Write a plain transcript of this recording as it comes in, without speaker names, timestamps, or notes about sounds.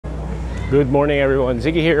Good morning everyone,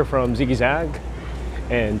 Ziggy here from Ziggy Zag,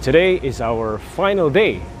 and today is our final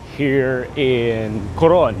day here in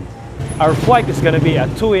Coron. Our flight is going to be at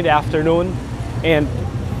 2 in the afternoon and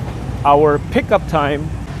our pickup time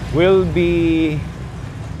will be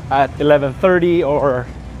at 11:30 or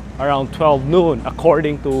around 12 noon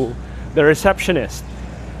according to the receptionist.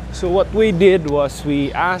 So what we did was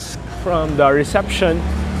we asked from the reception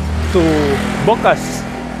to book us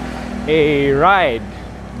a ride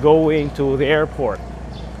going to the airport,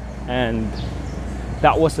 and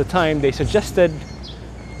that was the time they suggested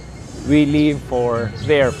we leave for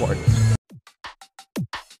the airport.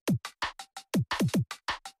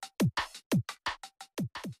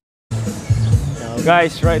 Now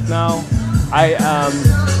guys, right now I am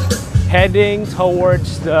heading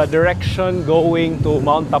towards the direction going to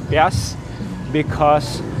Mount Tapias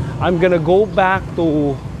because I'm gonna go back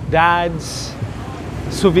to Dhadz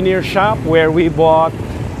souvenir shop where we bought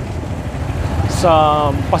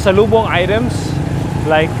some Pasalubong items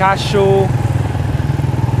like cashew,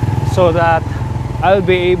 so that I'll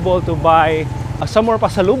be able to buy some more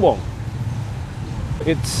Pasalubong.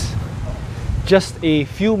 It's just a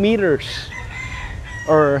few meters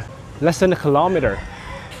or less than a kilometer.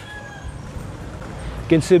 You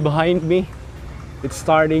can see behind me, I'm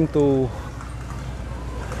starting to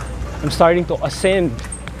ascend.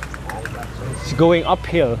 It's going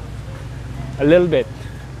uphill a little bit.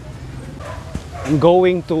 I'm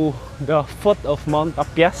going to the foot of Mount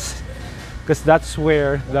Tapias because that's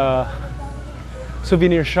where the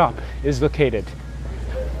souvenir shop is located.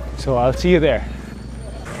 So I'll see you there.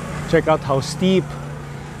 Check out how steep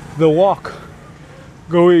the walk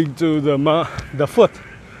going to the foot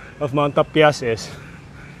of Mount Tapias is.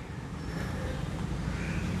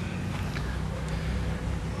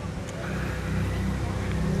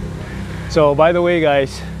 So by the way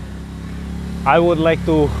guys, I would like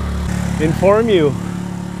to inform you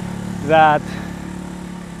that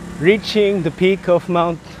reaching the peak of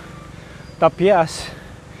Mount Tapias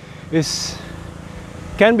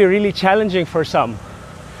can be really challenging for some.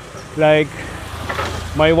 Like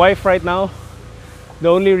my wife right now, the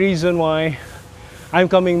only reason why I'm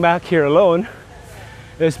coming back here alone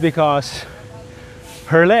is because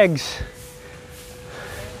her legs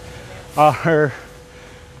are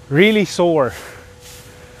really sore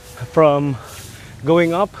from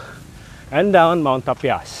going up and down Mount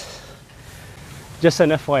Tapias. Just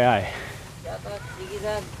an FYI.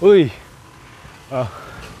 Uy.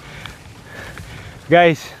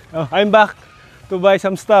 Guys, I'm back to buy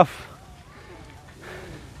some stuff.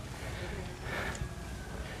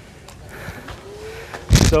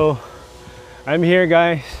 So I'm here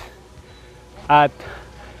guys at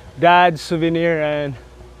Dhadz Souvenir and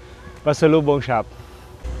Pasalubong shop.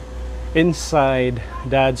 Inside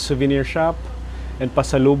Dhadz Souvenir shop and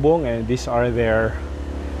Pasalubong, and these are their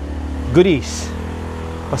goodies,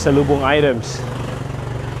 Pasalubong items.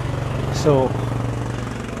 So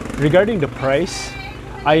regarding the price,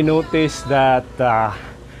 I noticed that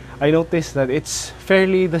it's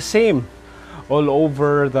fairly the same all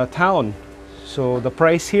over the town. So the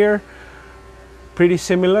price here pretty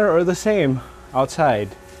similar or the same outside.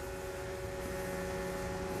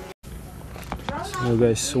 So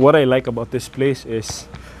guys, what I like about this place is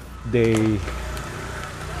they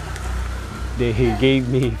gave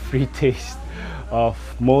me free taste of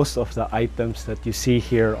most of the items that you see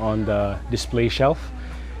here on the display shelf.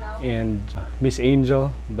 And Miss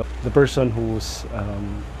Angel, the person who's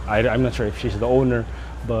I'm not sure if she's the owner,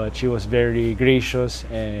 but she was very gracious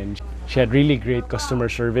and she had really great customer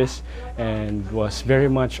service and was very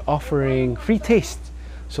much offering free taste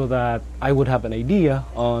so that I would have an idea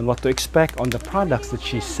on what to expect on the products that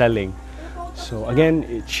she's selling. So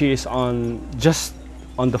again, she is just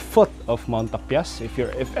on the foot of Mount Tapias.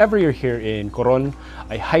 If ever you're here in Coron,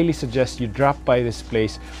 I highly suggest you drop by this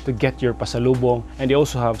place to get your Pasalubong, and they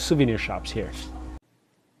also have souvenir shops here.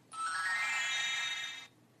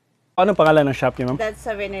 Anong pangalan ng shop niyo, ma'am? Dhadz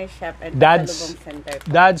Souvenir Shop and Dhadz Pasalubong Center.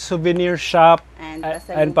 Dhadz Souvenir Shop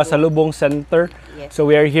and Pasalubong Center. Yes. So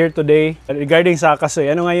we are here today. Regarding sa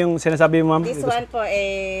kasoy, ano nga yung sinasabi mo, ma'am? This one po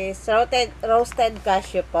is roasted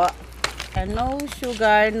cashew po. No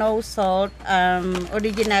sugar, no salt.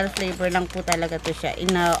 Original flavor lang po talaga to siya.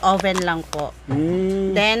 In a oven lang po.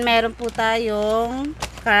 Then meron po tayong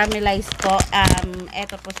caramelized po.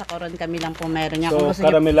 Ito po sa Coron kami lang po meron niya. So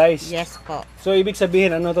caramelized? Yes po. So ibig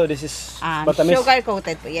sabihin ano to? This is matamis? Sugar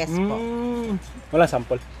coated po. Yes po. Wala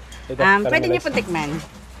sample? Ito, pwede niyo po tikman.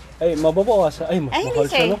 Ay, mababawas. Ay, hindi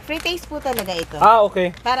sir. Free taste po talaga ito. Ah,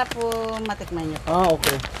 okay. Para po matikman niyo po. Ah,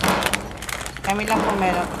 okay. Kami lang po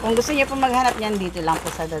meron. Kung gusto niyo po maghanap niyan, dito lang po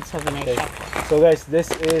sa Dhadz Souvenir Okay. shop. So guys, this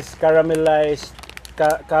is caramelized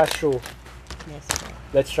cashew. Yes po.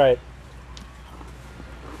 Let's try it.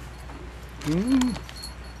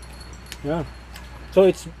 Yeah. So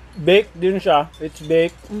it's baked din siya. It's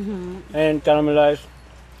baked and caramelized.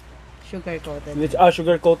 Sugar coated. It's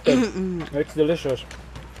sugar coated. It's delicious.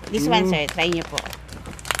 This one, sir, try niyo po.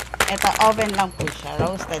 Ito, oven lang po siya.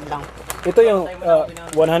 Roasted lang po. Ito yung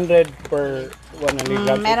 100 per 100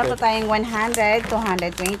 grams. Meron po tayong 100,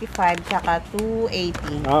 225, tsaka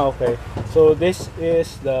 280. Okay. So this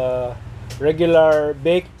is the regular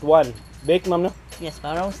baked one. Baked, ma'am, no? Yes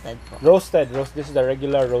po, roasted po. Roasted. This is the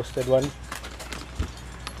regular roasted one.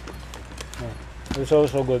 It's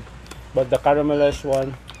also good. But the caramelized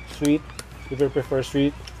one, sweet. If you prefer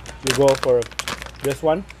sweet, you go for this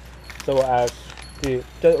one. So as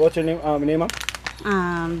what's your name? Name, ma'am?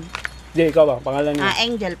 Ikaw ba? Pangalan niya?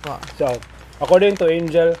 Angel po. So, according to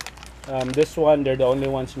Angel, this one, they're the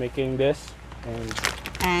only ones making this.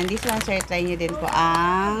 And this one, sir, try nyo din po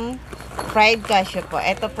ang fried cashew po.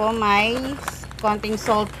 Ito po may konting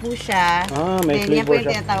salt po siya. May Then, yan po flavor yung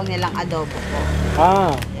siya. tinatawag nilang adobo po.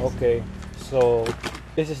 Okay. So,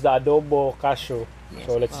 this is the adobo cashew. Yes,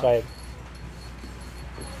 So, let's po. try it.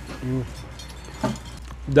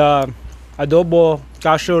 The adobo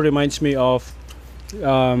cashew reminds me of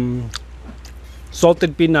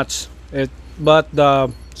salted peanuts. But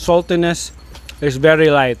the saltiness is very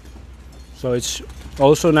light. So, it's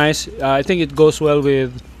also nice. I think it goes well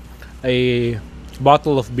with a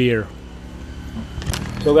bottle of beer.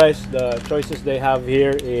 So guys, the choices they have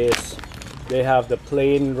here is they have the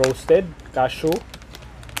plain roasted cashew.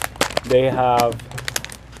 They have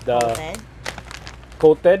the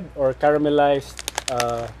coated or caramelized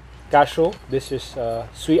cashew. This is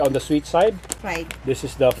sweet on the sweet side. Fried. This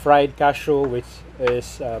is the fried cashew, which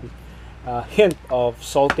is a hint of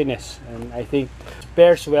saltiness, and I think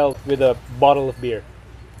pairs well with a bottle of beer.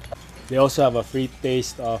 They also have a free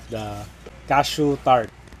taste of the cashew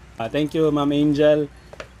tart. Thank you, Ma'am Angel,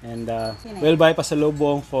 and we'll buy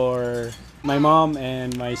pasalubong for my mom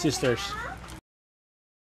and my sisters.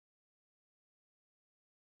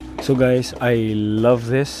 So guys, I love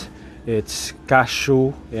this. It's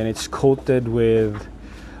cashew and it's coated with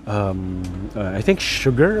I think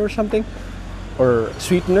sugar or something, or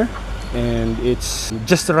sweetener, and it's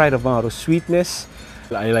just the right amount of sweetness.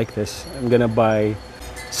 I like this. I'm gonna buy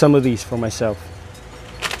some of these for myself.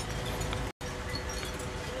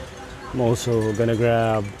 I'm also gonna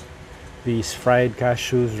grab these fried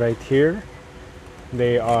cashews right here.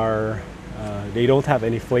 They are they don't have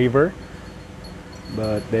any flavor,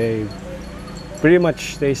 but they pretty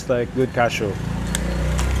much taste like good cashew.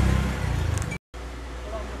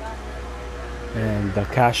 And the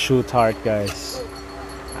cashew tart, guys,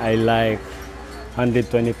 I like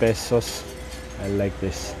 120 pesos. I like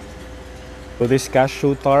this. So this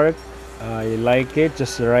cashew tart, I like it,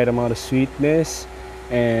 just the right amount of sweetness.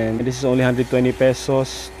 And this is only 120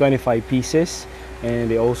 pesos, 25 pieces. And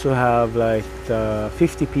they also have like the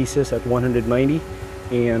 50 pieces at 190,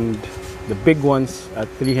 and the big ones at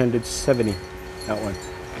 370. That one.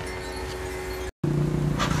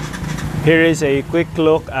 Here is a quick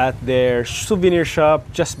look at their souvenir shop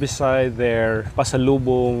just beside their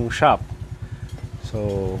Pasalubong shop.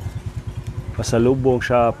 So Pasalubong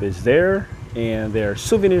shop is there, and their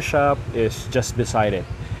souvenir shop is just beside it.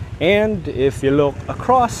 And if you look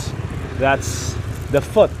across, that's the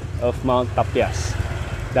foot of Mount Tapias.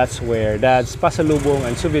 That's where Dhadz Pasalubong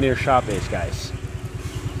and souvenir shop is, guys.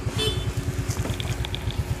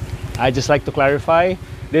 I just like to clarify,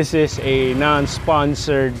 this is a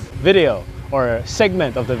non-sponsored video or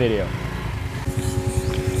segment of the video.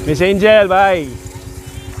 Miss Angel, bye!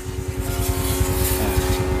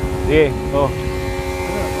 Sige,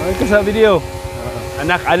 ano ka sa video?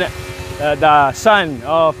 Anak, the son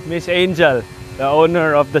of Miss Angel, the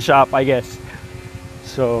owner of the shop, I guess.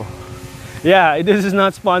 So, yeah, this is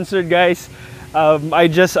not sponsored, guys. I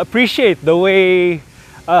just appreciate the way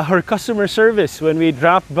her customer service when we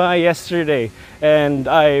dropped by yesterday, and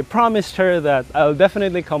I promised her that I'll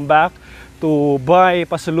definitely come back to buy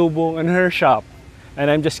pasalubong in her shop, and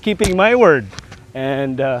I'm just keeping my word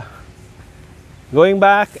and going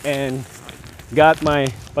back and got my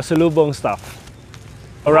pasalubong stuff.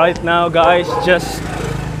 Right now, guys, just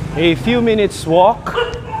a few minutes walk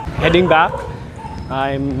heading back.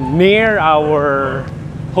 I'm near our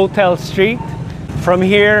hotel street. From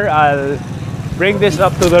here, I'll bring this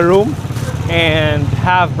up to the room and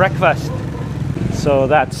have breakfast. So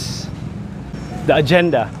that's the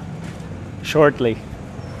agenda shortly.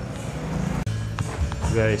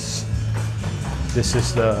 Guys, this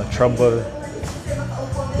is the trouble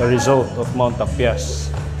the result of Mount Tapias.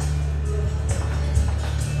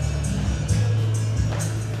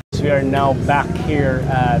 We are now back here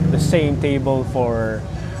at the same table for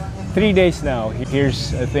 3 days now.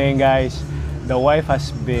 Here's the thing, guys. The wife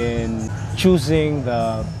has been choosing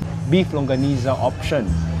the beef longaniza option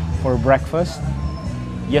for breakfast.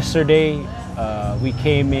 Yesterday, we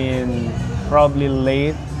came in probably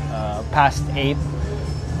late, past 8,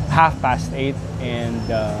 half past 8, and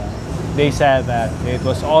they said that it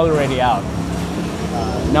was already out.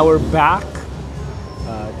 Now we're back.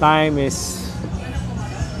 Time is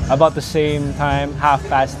about the same time, half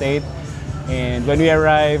past 8, and when we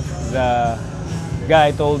arrived, the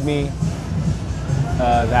guy told me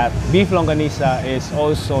that beef longanisa is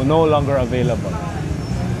also no longer available.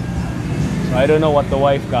 So I don't know what the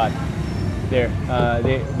wife got there.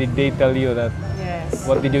 Did they tell you that? Yes.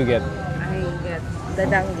 What did you get? I get the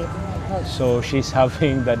danggit. So she's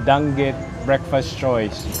having the danggit breakfast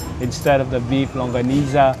choice instead of the beef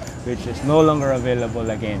longaniza, which is no longer available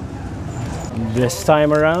again. This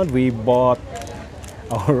time around, we bought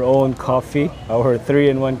our own coffee, our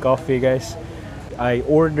 3-in-1 coffee, guys. I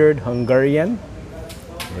ordered Hungarian.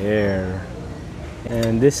 There.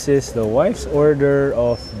 And this is the wife's order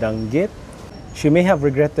of danggit. She may have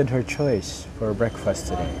regretted her choice for breakfast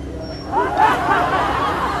today.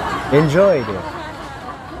 Enjoyed it.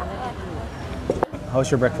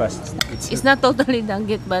 How's your breakfast? It's not totally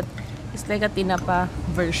danggit, but it's like a tinapa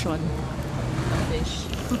version. Fish.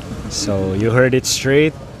 So you heard it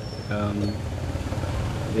straight.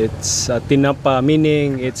 It's a tinapa,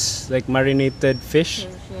 meaning it's like marinated fish.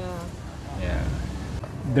 Yeah.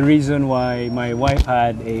 The reason why my wife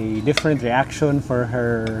had a different reaction for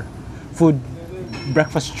her food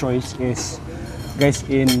breakfast choice is, guys,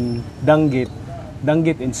 in danggit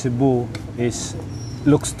in Cebu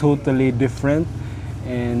looks totally different,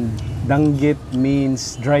 and danggit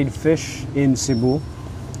means dried fish in Cebu.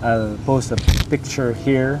 I'll post a picture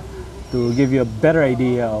here to give you a better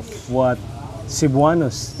idea of what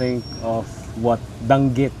Cebuanos think of what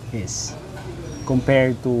danggit is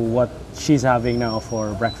compared to what she's having now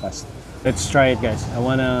for breakfast. Let's try it, guys. I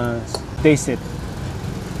wanna taste it.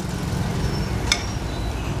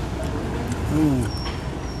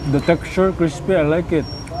 The texture crispy, I like it.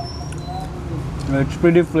 It's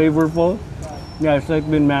pretty flavorful. Yeah, it's like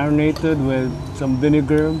been marinated with some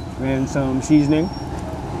vinegar and some seasoning.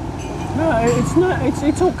 No,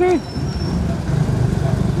 it's okay.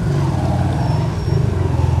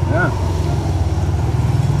 Yeah.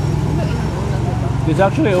 It's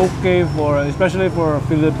actually okay for, especially for a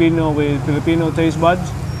Filipino with Filipino taste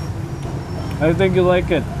buds. I think you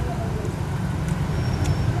like it.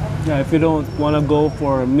 Yeah, if you don't want to go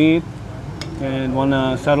for meat and want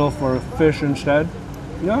to settle for fish instead,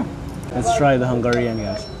 yeah. Let's try the Hungarian,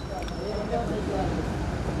 guys.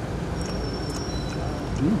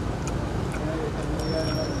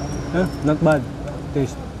 Yeah, not bad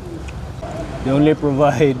taste. They only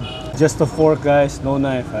provide just a fork, guys, no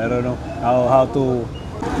knife. I don't know how to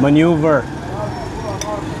maneuver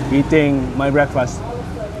eating my breakfast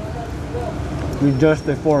with just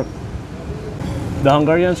a fork. The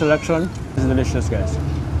Hungarian selection is delicious, guys.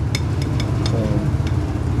 So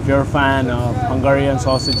if you're a fan of Hungarian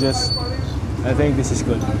sausages, I think this is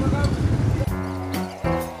good.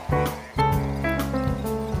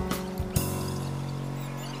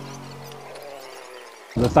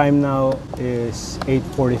 The time now is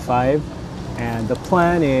 8:45, and the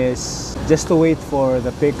plan is just to wait for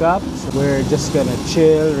the pickup. So we're just gonna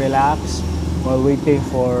chill, relax while waiting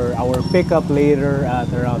for our pickup later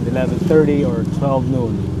at around 11:30 or 12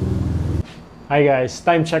 noon. Hi guys,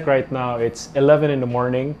 time check right now. It's 11 in the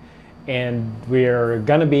morning, and we're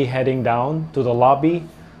gonna be heading down to the lobby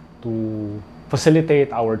to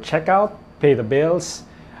facilitate our checkout, pay the bills,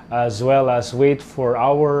 as well as wait for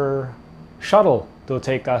our shuttle to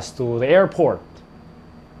take us to the airport.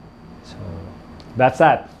 So that's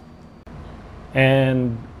that.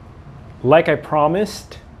 And like I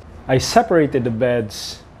promised, I separated the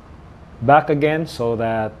beds back again so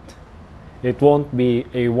that it won't be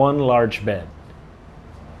a one large bed.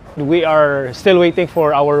 We are still waiting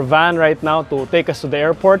for our van right now to take us to the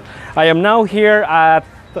airport. I am now here at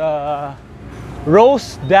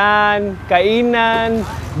RoseDan Kainan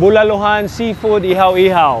Bulaluhan Seafood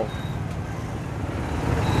Ihaw-Ihaw.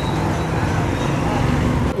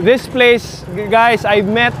 This place, guys, I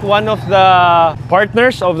met one of the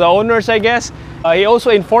partners of the owners, I guess. He also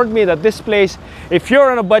informed me that this place, if you're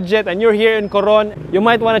on a budget and you're here in Coron, you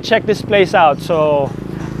might want to check this place out. So,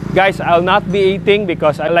 guys, I'll not be eating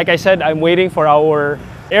because, like I said, I'm waiting for our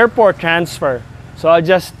airport transfer. So I'll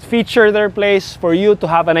just feature their place for you to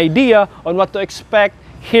have an idea on what to expect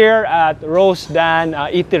here at RoseDan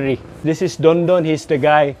Eatery. This is Don Don. He's the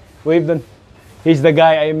guy. He's the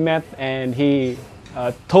guy I met, and he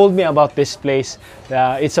told me about this place.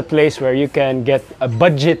 It's a place where you can get a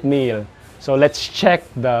budget meal. So let's check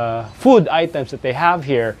the food items that they have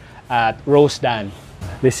here at RoseDan.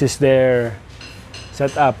 This is their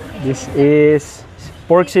setup. This is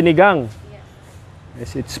pork sinigang.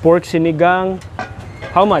 Yes, it's pork sinigang.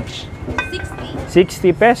 How much?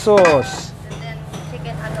 60 pesos.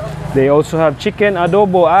 They also have chicken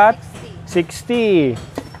adobo at 60.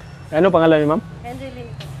 Ano pangalan ni ma'am?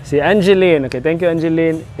 Angeline. Si Angeline. Okay, thank you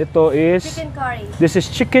Angeline. Ito is Chicken curry. This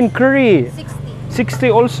is chicken curry. 60.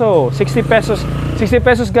 60 also. 60 pesos. 60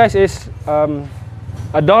 pesos guys is $1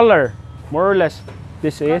 more or less.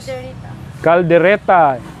 This is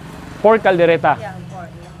caldereta. Pork caldereta. Yeah, pork.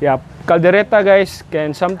 Yeah, caldereta guys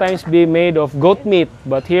can sometimes be made of goat meat,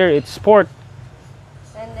 but here it's pork.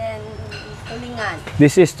 And then tulingan.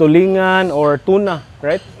 This is tulingan or tuna,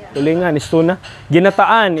 right? Yeah. Tulingan is tuna.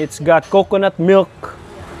 Ginataan, it's got coconut milk.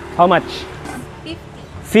 How much?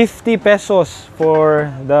 50 pesos for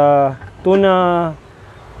the tuna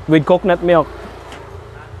with coconut milk.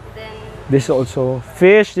 Then, This is also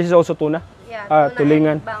fish. This is also tuna. yeah,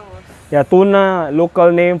 Tulingan. and bangus. Yeah, tuna,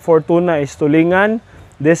 local name for tuna is tulingan.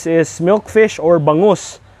 This is milkfish or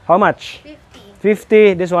bangus. How much?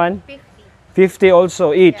 50. This one? 50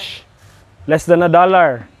 also each. Less than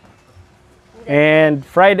 $1. And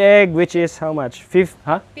fried egg, which is how much?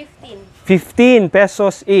 15. 15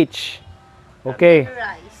 pesos each. Okay.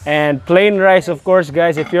 Rice. And plain rice, of course,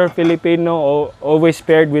 guys. If you're Filipino, always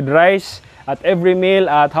paired with rice at every meal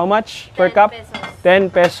at how much per 10 cup? pesos. 10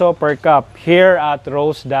 peso per cup here at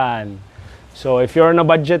RoseDan. So if you're on a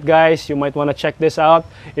budget, guys, you might want to check this out.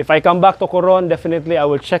 If I come back to Coron, definitely I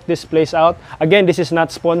will check this place out. Again, this is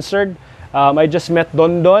not sponsored. I just met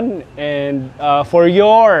Don Don, and for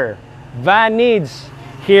your van needs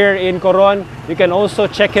here in Coron, you can also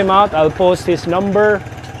check him out. I'll post his number,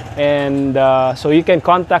 and so you can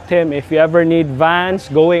contact him if you ever need vans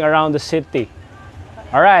going around the city.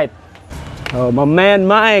 All right. Oh, my man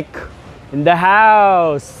Mike in the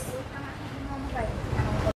house.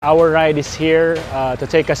 Our ride is here to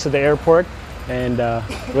take us to the airport, and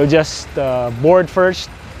we'll just board first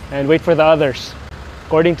and wait for the others.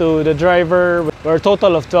 According to the driver, we're a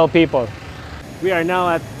total of 12 people. We are now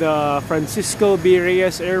at the Francisco B.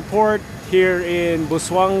 Reyes Airport here in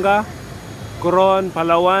Busuanga, Coron,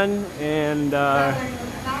 Palawan, and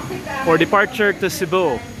for departure to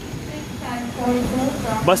Cebu.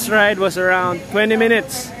 Bus ride was around 20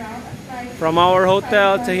 minutes from our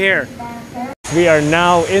hotel to here. We are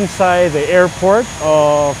now inside the airport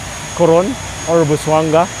of Coron or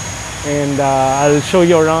Busuanga, and I'll show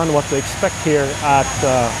you around what to expect here at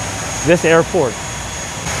this airport.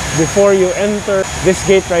 Before you enter this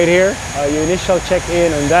gate right here, you initial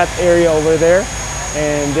check-in on that area over there,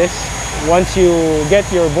 and once you get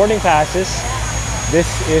your boarding passes, this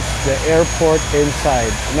is the airport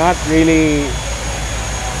inside. Not really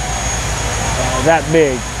that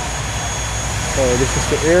big. So this is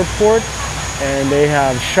the airport. And they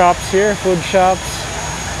have shops here, food shops,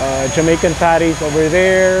 Jamaican patties over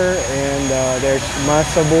there, and there's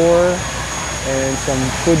Masabor, and some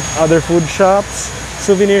other food shops,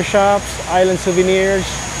 souvenir shops, island souvenirs,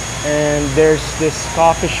 and there's this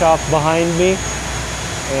coffee shop behind me,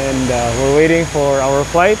 and we're waiting for our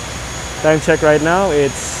flight. Time check right now,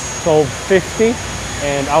 it's 12:50,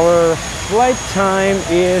 and our flight time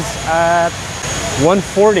is at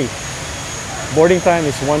 1:40. Boarding time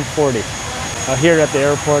is 1:40. Here at the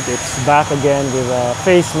airport, it's back again with a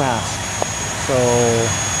face mask. So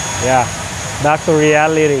yeah, back to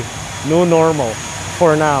reality, new normal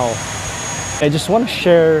for now. I just want to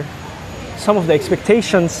share some of the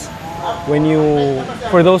expectations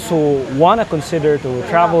for those who want to consider to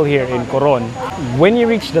travel here in Coron. When you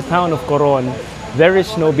reach the town of Coron, there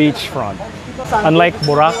is no beachfront. Unlike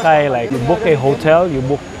Boracay, like you book a hotel, you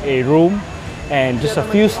book a room, and just a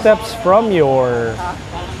few steps from your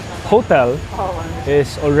hotel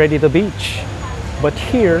is already the beach. But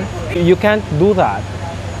here, you can't do that.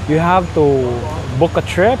 You have to book a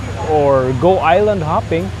trip or go island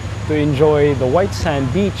hopping to enjoy the white sand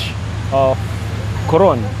beach of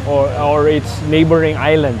Coron or its neighboring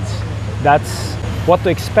islands. That's what to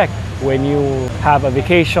expect when you have a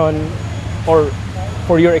vacation or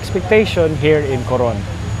for your expectation here in Coron.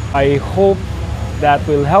 I hope that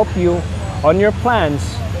will help you on your plans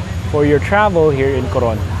for your travel here in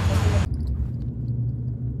Coron.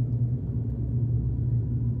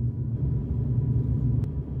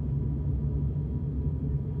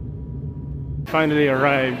 Finally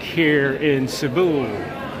arrived here in Cebu.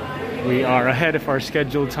 We are ahead of our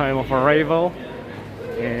scheduled time of arrival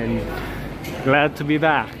and glad to be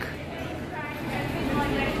back.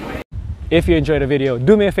 If you enjoyed the video,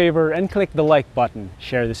 do me a favor and click the like button.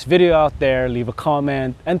 Share this video out there, leave a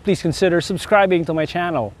comment, and please consider subscribing to my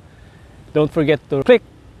channel. Don't forget to click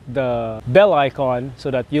the bell icon so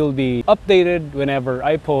that you'll be updated whenever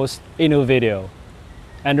I post a new video.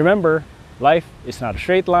 And remember, life is not a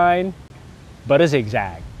straight line, but a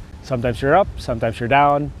zigzag. Sometimes you're up, sometimes you're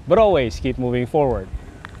down, but always keep moving forward.